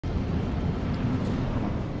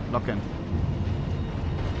Lock in.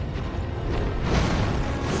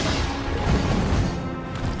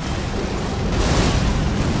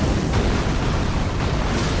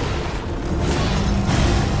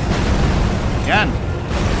 Again.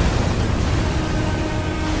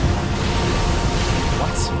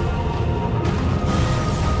 What?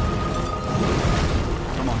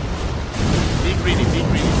 Come on. Be greedy, be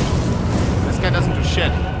greedy. This guy doesn't do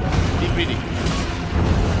shit. Be greedy.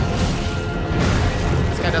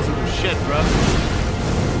 This guy doesn't do shit, bro.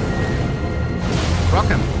 Rock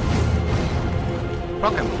him.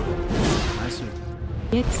 Rock him. Nice.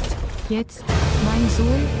 Jetzt, mein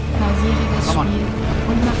Sohn, pausiere das Come on. Spiel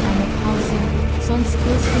und mach eine Pause, sonst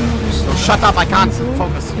wirst du nur So, gestört. shut up, I Mein can't Sohn,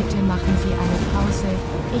 focus. bitte machen Sie eine Pause.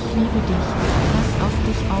 Ich liebe dich. Pass auf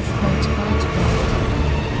dich auf, Gold.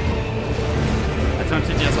 I turned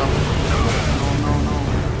TTS off. No.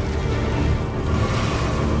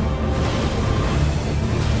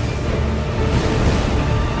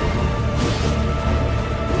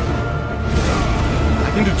 I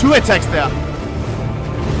can do 2 attacks there.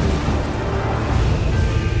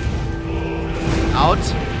 Out.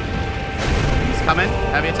 He's coming.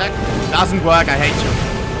 Heavy attack. Doesn't work. I hate you.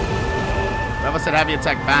 Whoever said heavy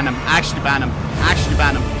attack, ban him. Actually ban him. Actually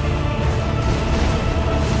ban him.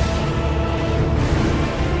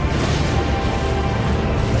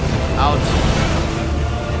 Out.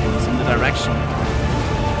 It's in the direction.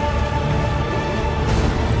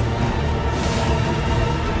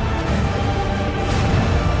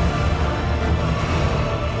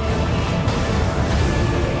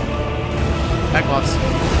 Backwards.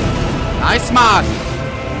 Nice, Mark.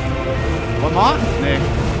 One more? Nee.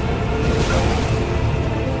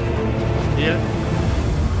 Heal.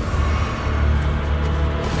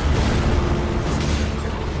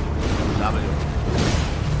 W.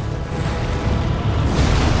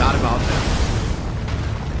 Gerade überhaupt nicht.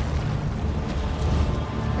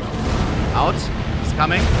 Out. He's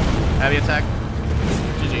coming. Heavy attack.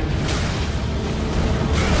 GG.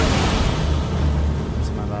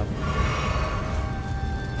 Jetzt mal warten.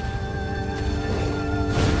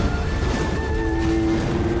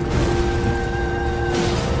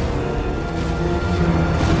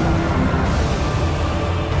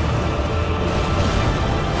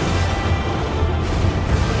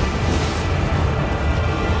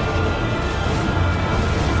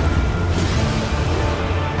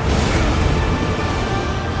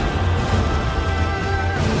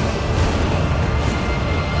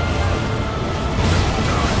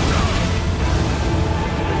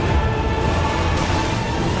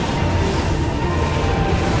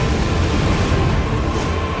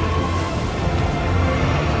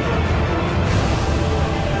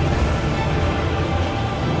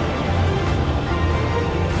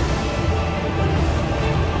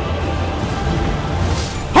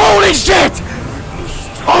 Holy shit!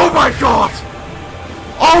 Oh my god!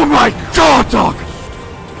 Oh my god, dog!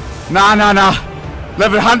 Nah.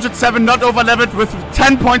 Level 107, not over leveled with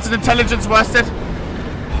 10 points in intelligence worsted.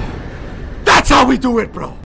 That's how we do it, bro!